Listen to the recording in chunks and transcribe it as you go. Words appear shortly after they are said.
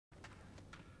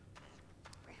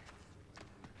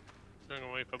I'm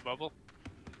gonna wait for Bubble.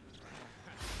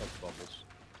 Fuck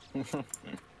Bubbles.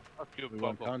 Fuck you, We Bubble.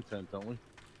 want content, don't we?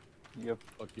 Yep.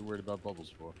 Fuck you worried about Bubbles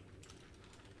for?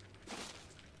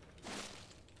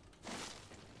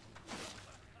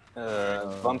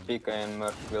 Vampika and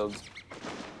Merc build.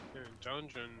 Yeah,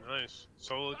 dungeon, nice.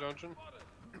 Solo dungeon?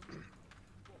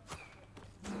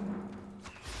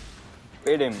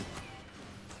 Beat him.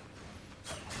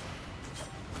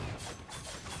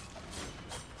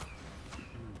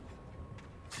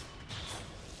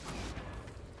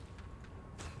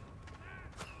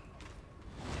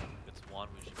 If it's one,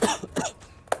 we should send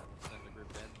the group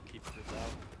in, keep the group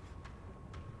out.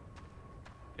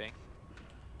 Ping.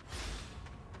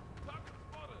 Does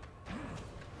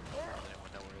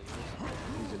anyone know where he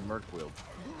is? He's in Merkwild.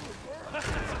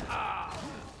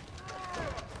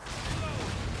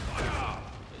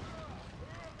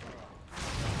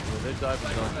 Well, they're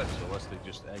diving dungeons unless they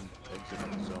just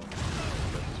exit the zone.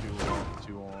 Got 2 on,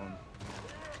 2 on,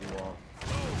 2 off.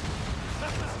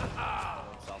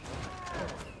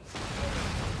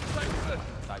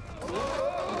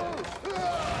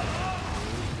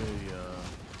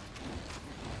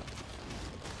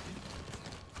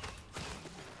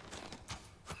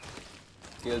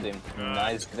 Killed him.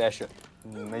 Nice Grasher.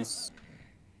 Nice.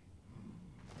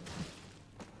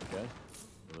 Okay.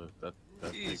 Well, that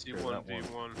takes Easy care of that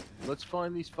 1v1. one. Let's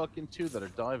find these fucking 2 that are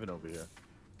diving over here.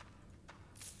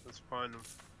 Let's find them.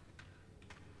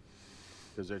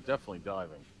 Because they're definitely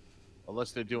diving.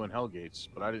 Unless they're doing Hellgates,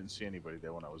 but I didn't see anybody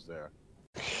there when I was there.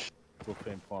 Full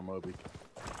fame Farm Obi.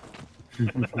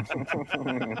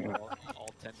 all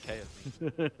 10k of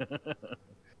me.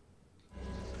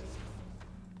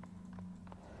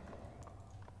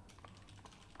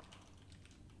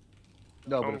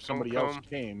 No, but if somebody else come.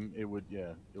 came, it would,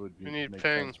 yeah, it would be. We need make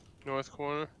ping. sense. North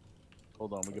corner.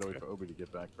 Hold on, we gotta wait for Obi to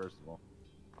get back first of all.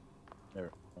 There,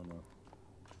 oh no.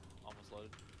 Almost loaded.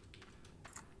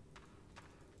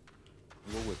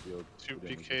 We'll whip you. 2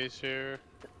 PKs here.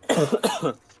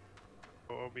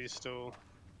 Obi's still.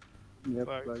 Yep,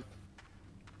 Flagged. right.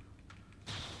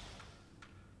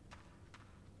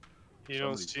 You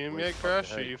don't Somebody's see him way yet, fucked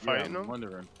Crash? Are ahead. you Yeah, fighting I'm him?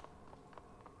 wondering.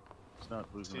 He's not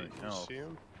losing any You health. see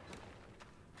him?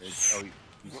 Oh, he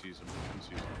sees him. He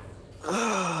sees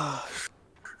him.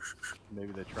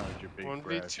 Maybe they're trying to your big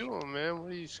 1v2 him, man.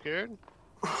 What are you scared?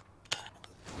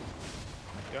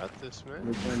 Got this,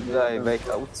 man. Did I wake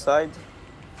outside?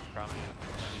 Probably.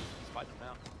 He's fighting him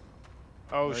now.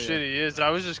 Oh, Oh, shit, yeah. he is. I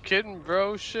was just kidding,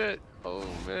 bro. Shit. Oh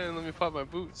man, let me pop my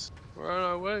boots. We're on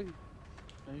our way.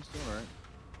 Yeah, he's doing alright.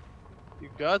 You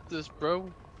got this,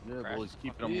 bro. Yeah, well, he's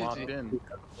keeping them Easy. locked in.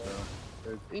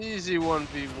 So, Easy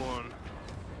 1v1.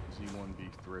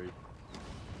 Z1v3.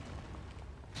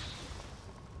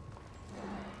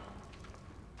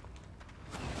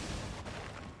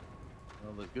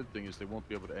 Well, the good thing is they won't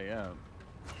be able to AM.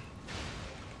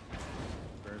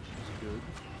 Crash is good.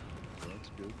 That's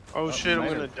good. Oh shit, I'm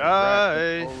man, gonna Crash,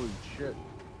 die. Holy shit.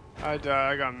 I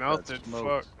died. I got melted. Fuck.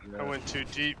 smoked, I yeah. went too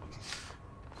deep.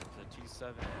 The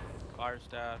T7 fire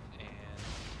staff and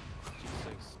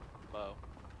T6 bow.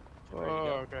 Ready to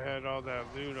go. Fuck, I had all that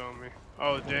loot on me.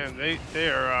 Oh damn, they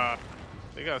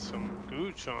got some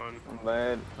gooch on. I'm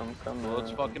bad. I'm coming. Well,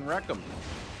 let's fucking wreck them.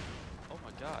 Oh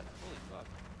my god, holy fuck.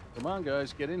 Come on,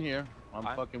 guys, get in here. I'm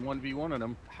fucking 1v1ing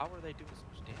them. How are they doing so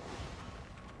much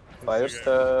damage? Fire They got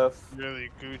stuff. Really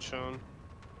gooch on.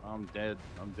 I'm dead.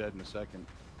 I'm dead in a second.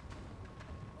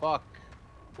 Fuck.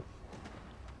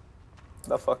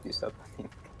 The fuck is happening?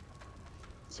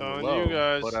 It's on Low, you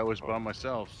guys. But I was by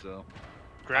myself, so.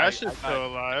 Grash is I still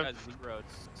alive. got zeroed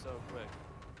so quick.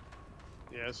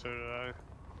 Yeah, so did I.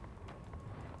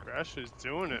 Grash is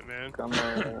doing it, man. Come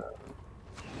on.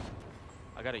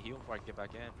 I gotta heal before I can get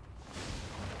back in.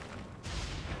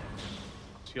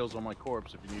 Heals on my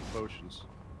corpse if you need potions.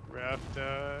 Raph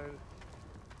died.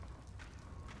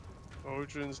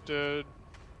 Odrin's dead.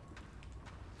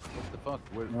 What the fuck?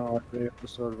 Where, No, they have to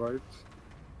survive.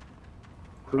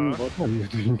 Crew, Huh? what are you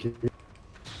doing here?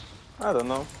 I don't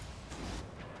know.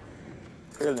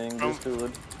 Killing this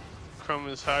dude. Crumb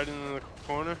is hiding in the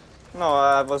corner. No,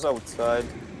 I was outside.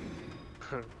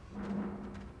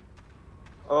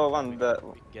 Oh, one that.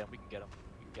 We can get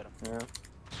him. Yeah.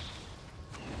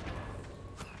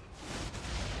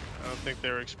 I don't think they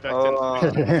were expecting.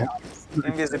 Oh,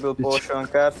 invisible potion.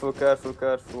 Careful, careful,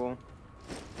 careful.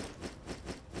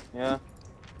 Yeah.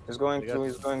 He's going through,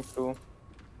 he's going through.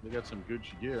 they got some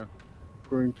Gucci gear.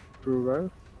 Going through where?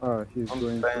 Ah, he's I'm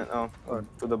going playing,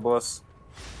 to the boss.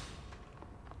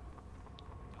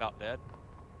 About dead.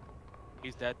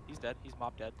 He's dead. He's dead. He's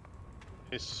mob dead.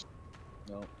 He's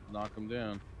No, knock him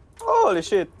down. Holy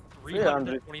shit!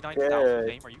 329,000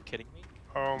 fame? Are you kidding me?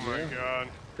 Oh my Yeah. god.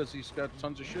 Because he's got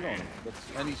tons of shit on him.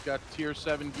 And he's got tier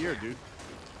 7 gear, dude.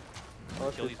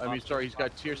 Kill these I mean, mobs, sorry, kill he's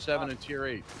got these tier mobs, 7 and tier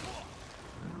 8.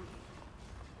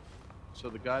 So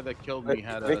the guy that killed me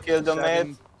had We a killed the 7,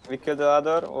 mate, we killed the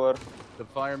other, or the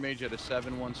fire mage had a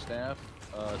 7-1 staff,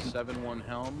 7-1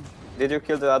 helm. did you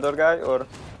kill the other guy, or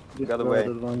you got away?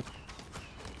 Destroyed one.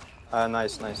 Ah,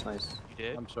 nice, nice, nice. You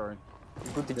did? I'm sorry.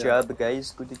 Good Yeah. job,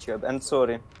 guys, good job. And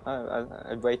sorry,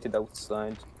 I waited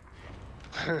outside.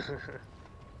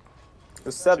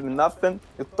 You said me nothing,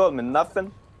 you told me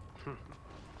nothing.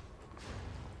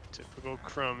 Typical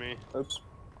crummy. Oops.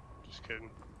 Just kidding.